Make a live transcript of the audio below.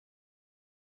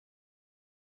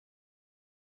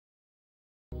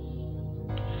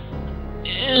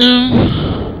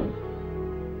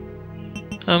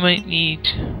I might need...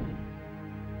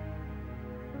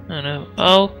 I don't know,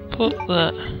 I'll put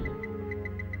that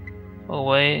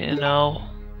away and I'll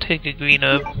take a green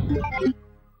herb.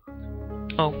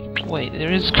 Oh, wait,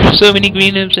 there is so many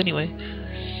green herbs anyway.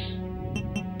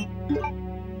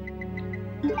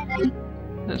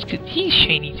 Let's get these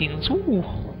shiny things. Ooh.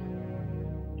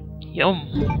 Yum.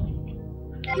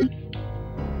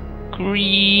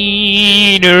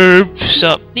 Green herbs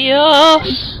up the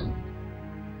ass.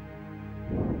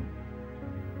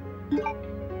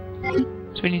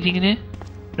 Is there anything in here?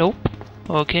 Nope.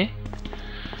 Okay.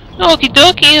 Okie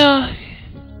dokie.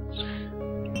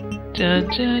 Dun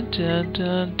dun dun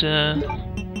dun dun.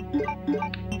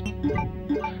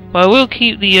 But I will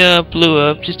keep the blue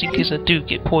herb just in case I do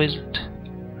get poisoned.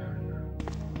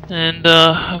 And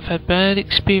I've had bad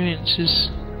experiences.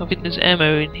 I think there's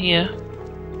ammo in here.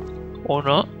 Or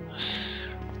not.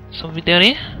 Something down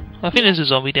here? I think there's a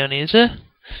zombie down here, is there?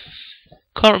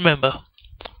 Can't remember.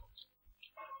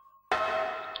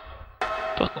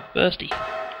 Fuck, I'm thirsty.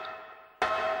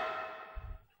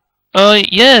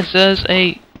 Yes, there's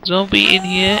a zombie in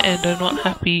here and I'm not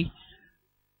happy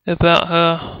about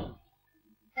her.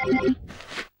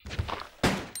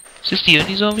 Is this the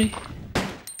only zombie?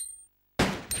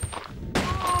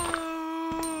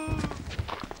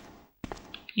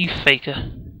 You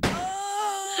faker.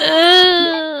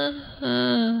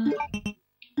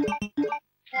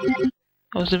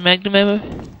 What was it, Magnum ammo?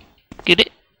 Get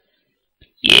it?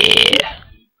 Yeah!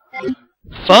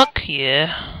 Fuck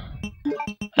yeah!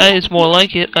 That is more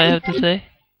like it, I have to say.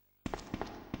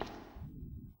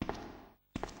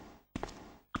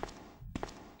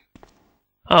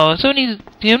 Oh, it's only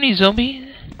the only zombie?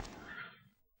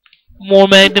 More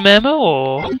Magnum ammo?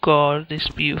 Oh god, this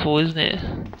is beautiful, isn't it?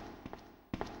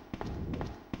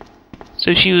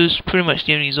 So she was pretty much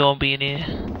the only zombie in here.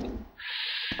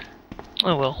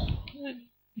 Oh well.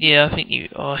 Yeah, I think you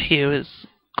are here is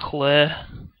Claire.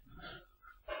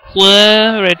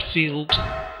 Claire Redfield.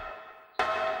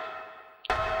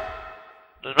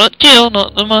 No, not Jill,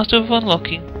 not the Master of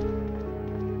Unlocking.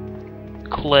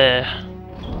 Claire.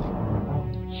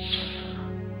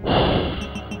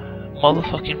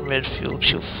 Motherfucking Redfield,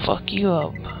 she'll fuck you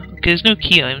up. Okay, there's no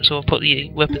key item, so I'll put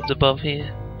the weapons above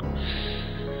here.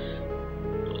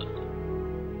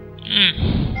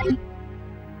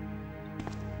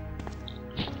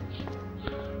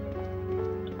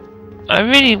 I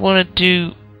really want to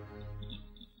do...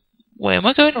 Wait, am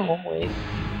I going the wrong way?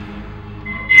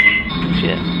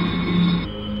 Shit.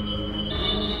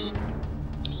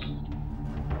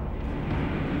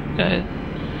 Okay.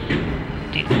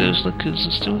 I think those liquors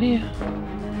are still here.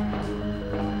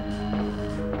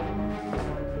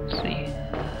 Let's see.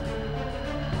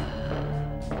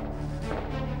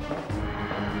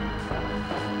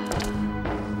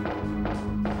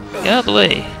 Get out of the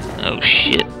way. Oh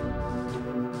shit.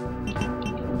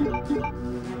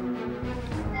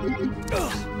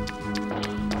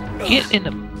 Get in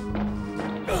the...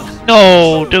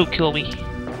 No, don't kill me.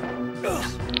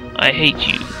 I hate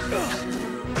you.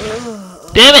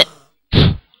 Damn it!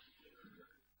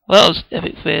 Well, that was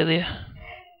epic failure.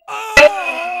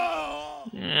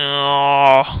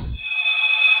 Oh.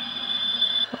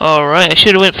 Alright, I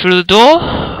should have went through the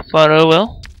door, but oh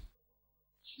well.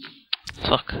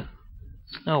 Fuck.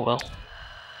 Oh well.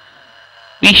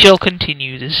 We shall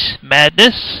continue this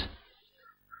madness.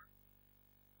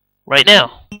 Right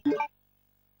now.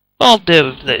 I'll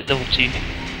do level 2.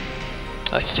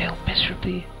 I failed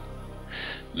miserably.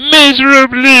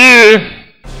 Miserably!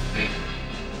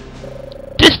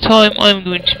 This time I'm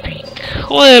going to be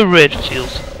Claire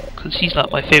Redfield, because she's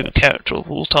like my favourite character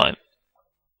of all time.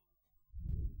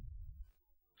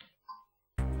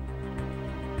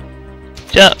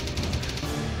 Shut up.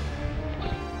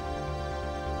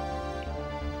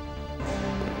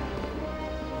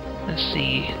 Let's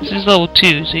see, this is level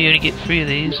 2, so you only get 3 of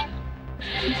these.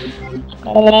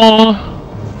 Oh.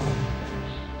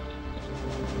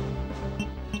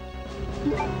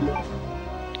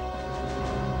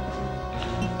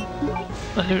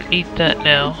 I don't need that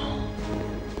now.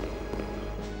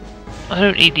 I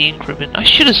don't need the increment. I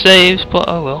should have saved, but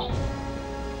oh well.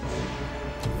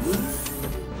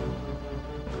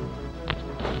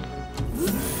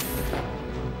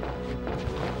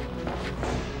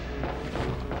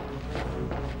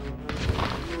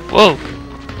 Whoa!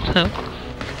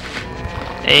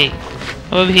 Hey,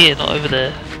 I'm over here, not over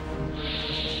there.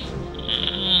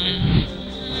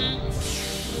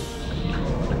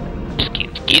 Just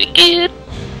keep getting it.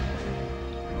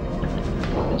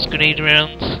 There's grenade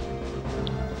rounds.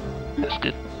 That's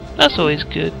good. That's always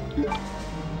good.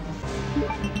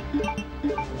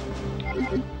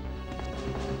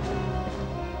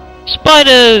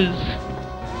 Spiders!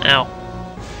 Ow.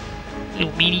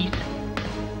 Little meanies.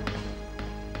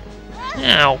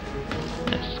 Ow.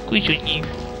 Let's squish on you.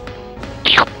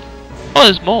 Oh,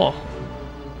 there's more.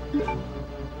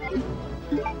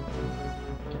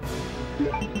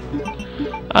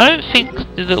 I don't think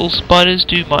the little spiders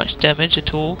do much damage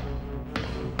at all.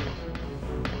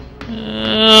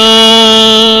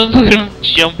 Look at them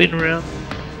jumping around.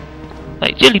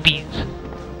 Like jelly beans.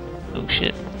 Oh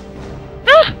shit.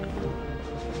 Ah!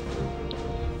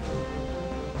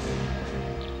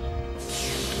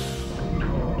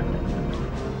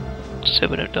 So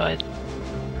we don't die.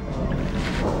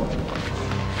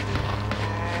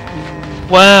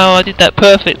 Wow, I did that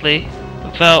perfectly.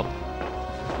 Without...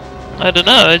 I don't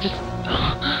know, I just...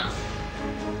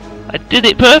 I did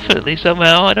it perfectly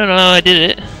somehow, I don't know how I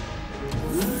did it.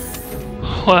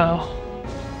 Wow.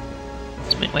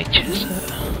 Let's make my chest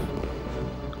hurt.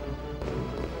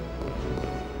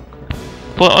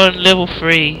 But on level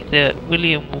 3,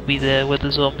 William will be there where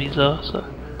the zombies are, so...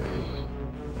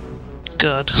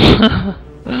 God.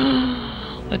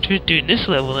 I'm just doing this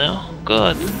level now.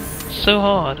 God, it's so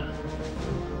hard.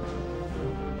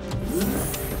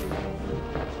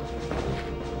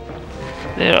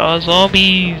 There are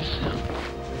zombies!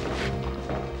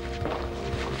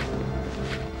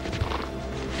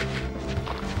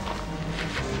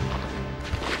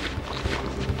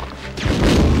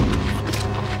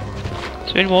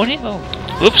 Is there any more here? Oh,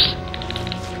 whoops!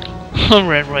 I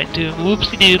ran right to him.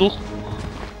 Whoopsie doodle.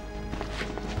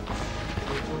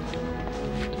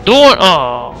 Door!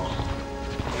 Oh!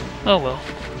 Oh well.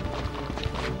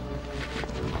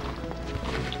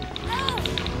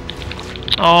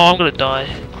 Oh, I'm gonna die.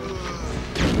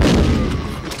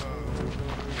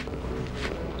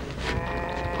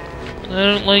 I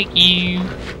don't like you.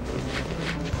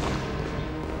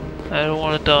 I don't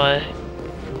wanna die.